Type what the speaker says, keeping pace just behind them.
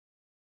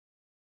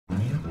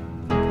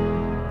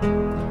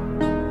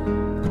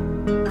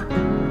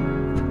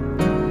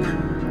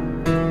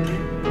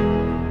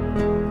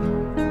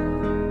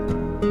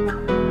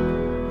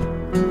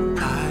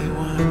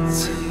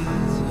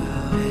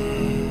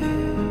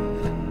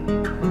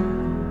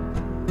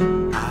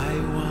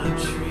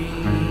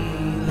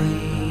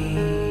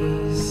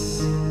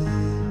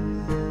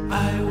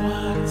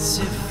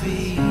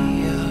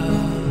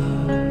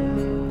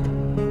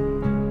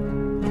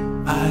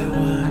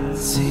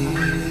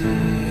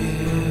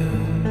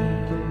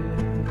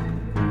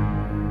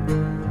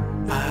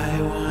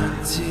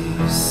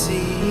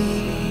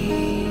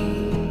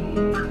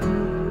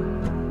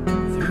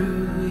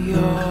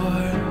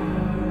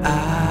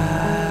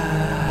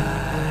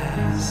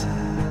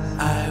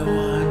I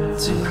want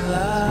to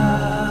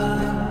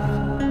love,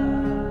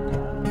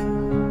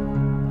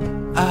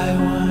 I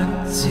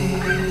want to.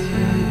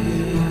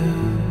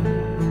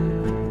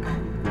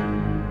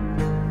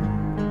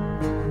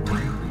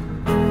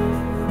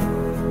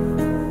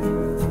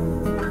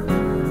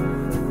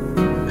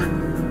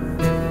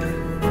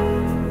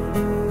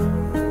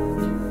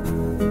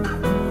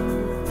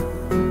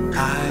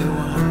 I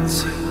want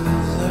to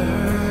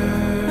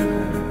learn,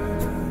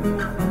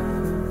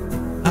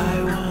 I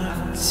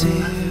want to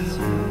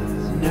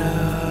know,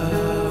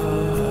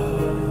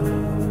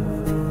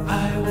 I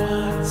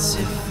want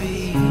to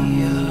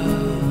feel,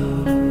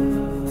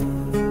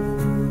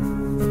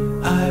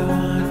 I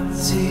want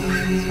to,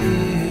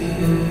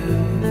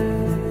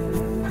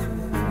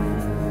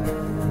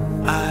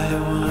 I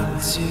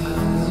want to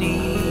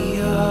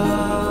kneel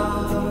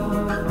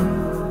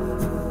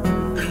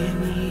in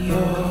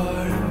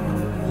your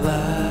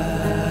light.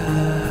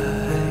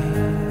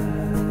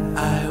 I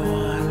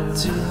want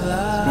to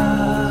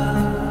love,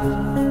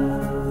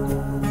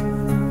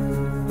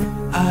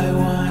 I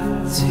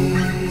want to.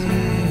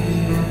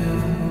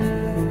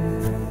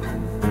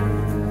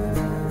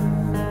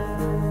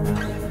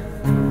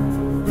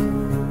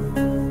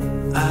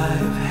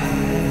 I've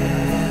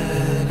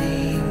had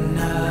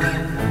enough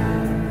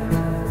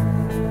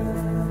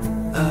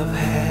of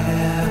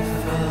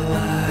half a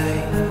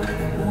light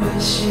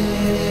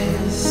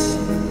wishes.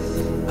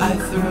 I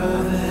throw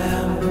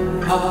them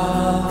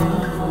all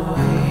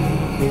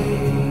away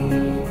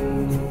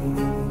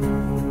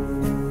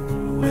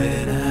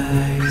when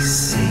I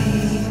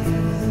see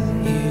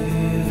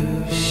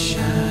you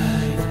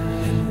shine,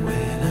 and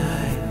when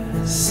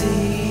I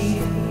see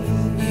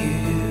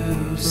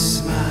you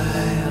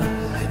smile,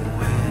 and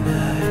when I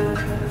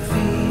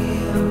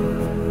feel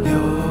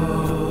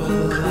your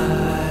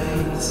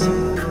light.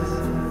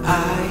 I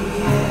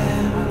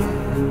am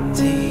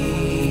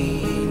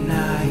denial.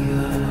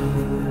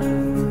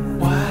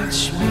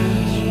 Watch me,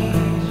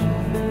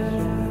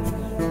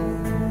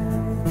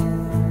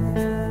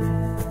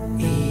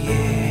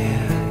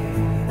 yeah,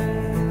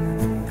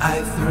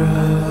 I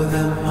throw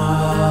them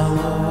all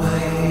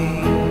away.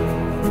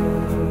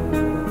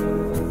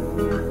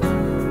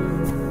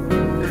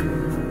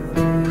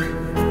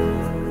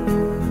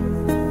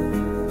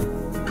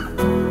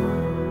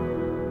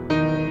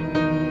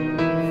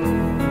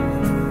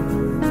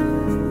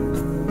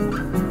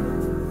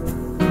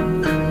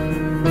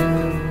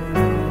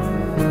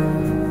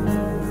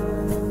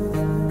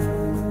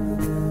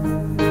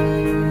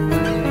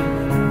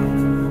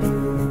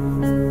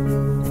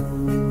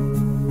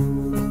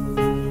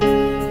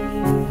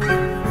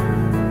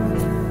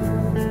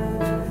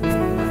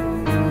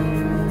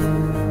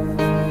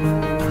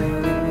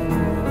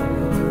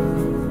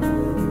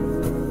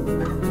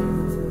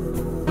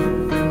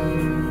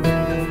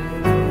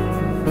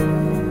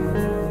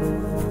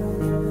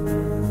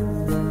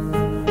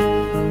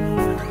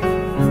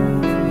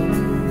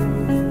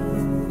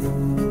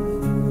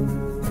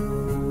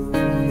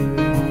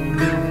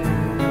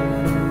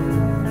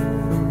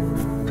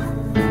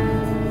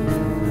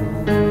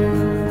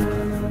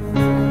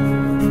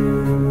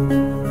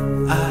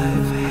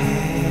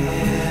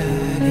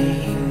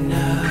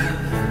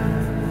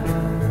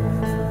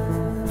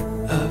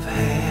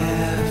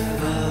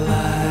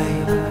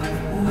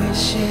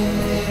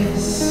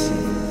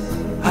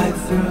 I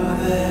throw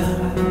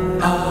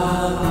them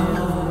all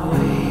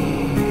away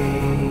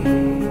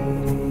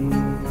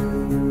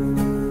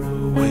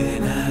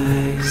when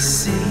I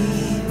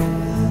see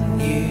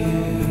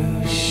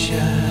you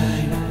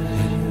shine,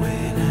 and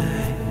when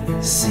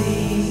I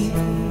see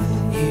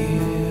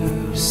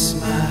you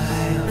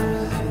smile,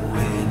 and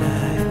when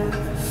I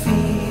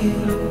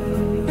feel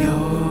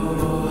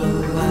your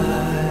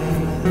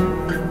light.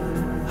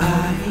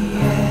 I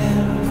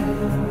am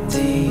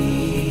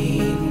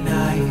denial.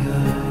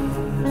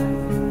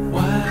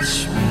 Watch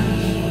me,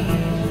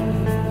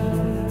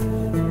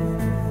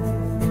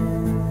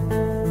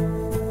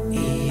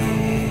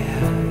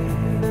 yeah,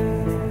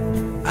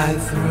 I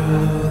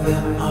throw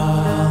them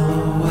all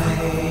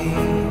away.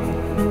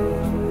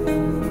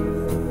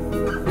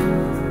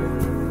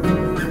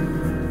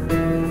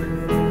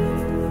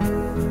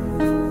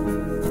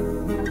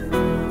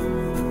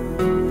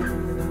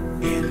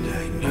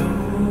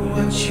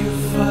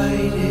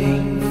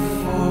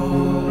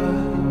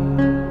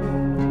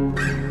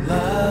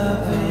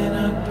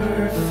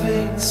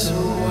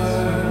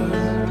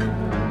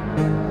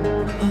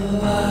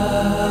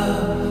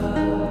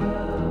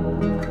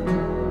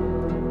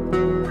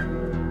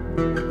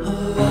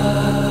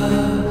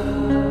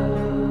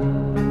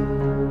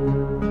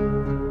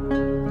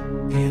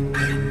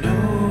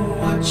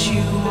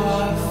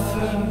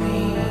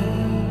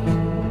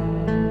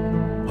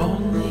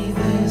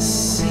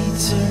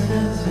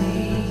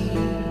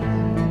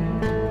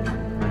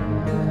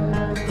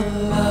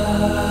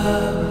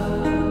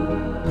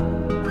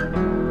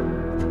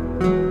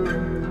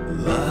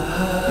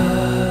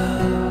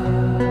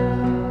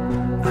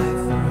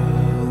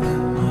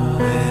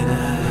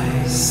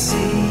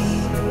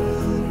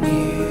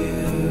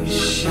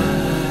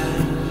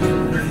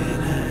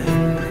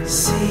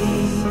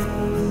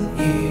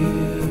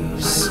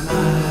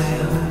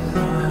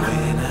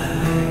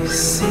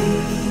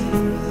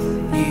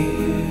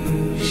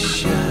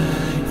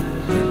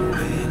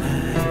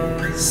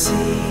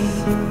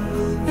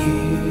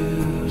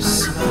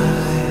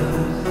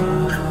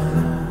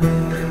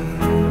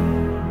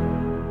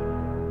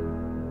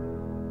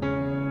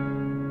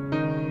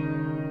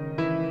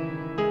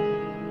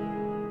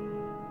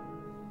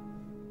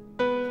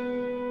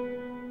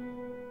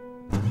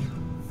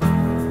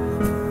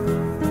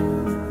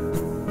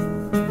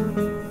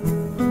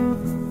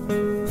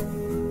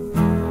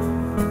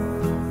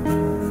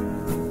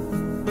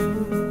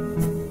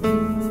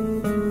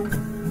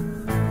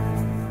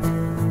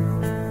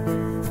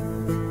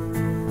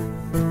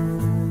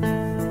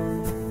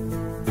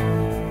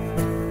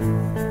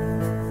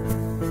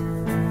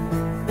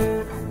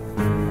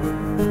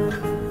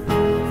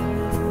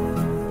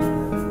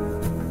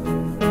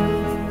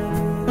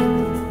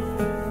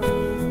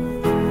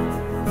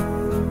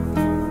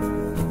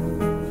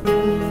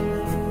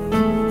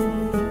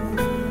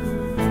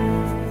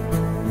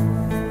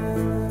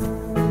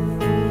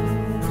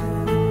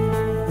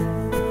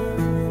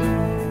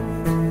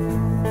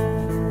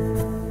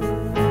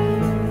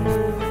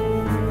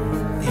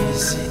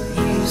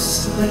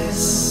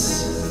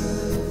 useless.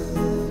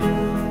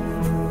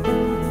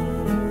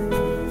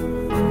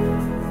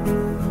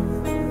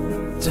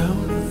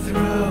 Don't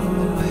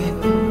throw it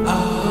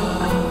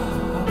all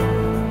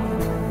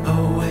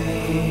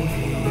away.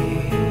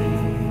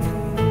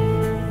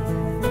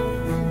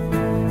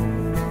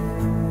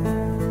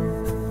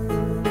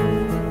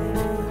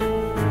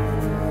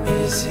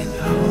 Is it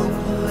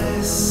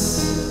hopeless?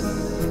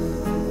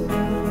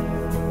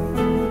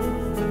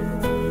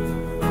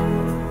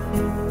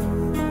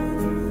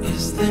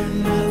 Is there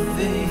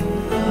nothing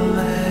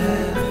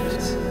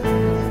left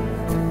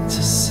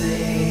to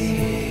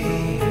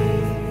say?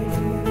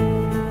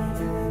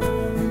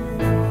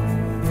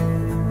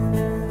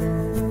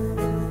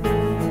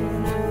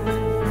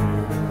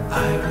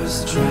 I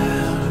was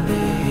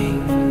drowning,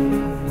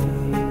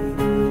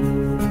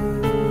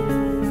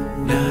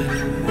 not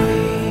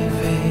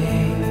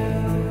waving.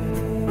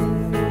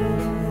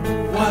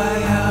 Why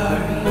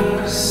are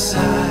you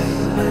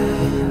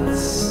silent?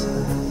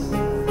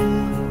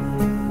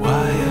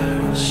 Why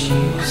aren't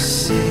you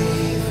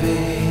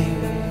saving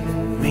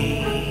me?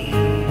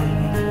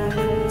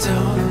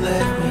 Don't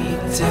let me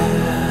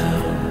down.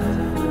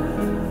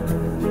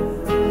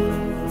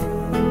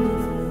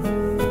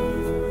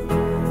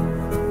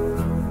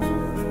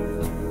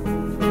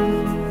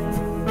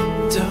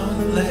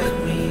 Don't let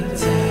me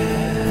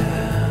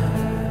down.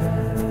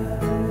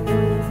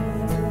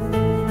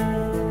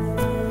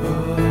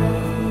 Oh,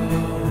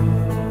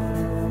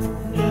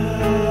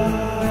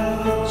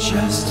 no.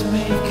 Just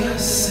make a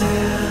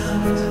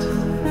sound.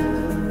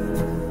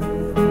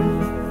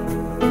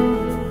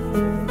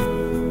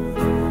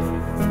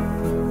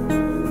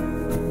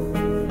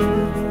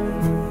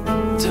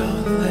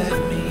 Don't let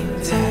me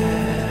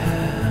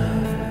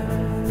down.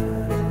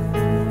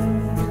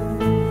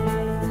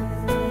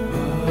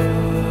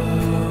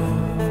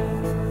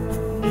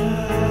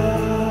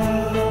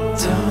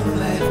 Don't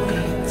let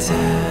me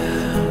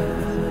down.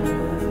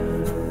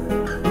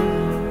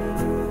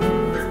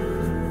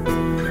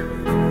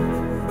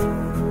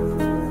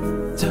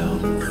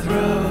 Don't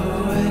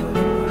throw it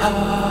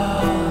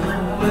all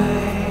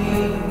away.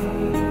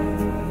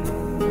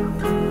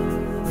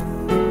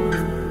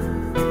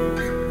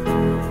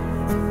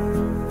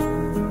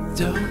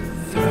 Don't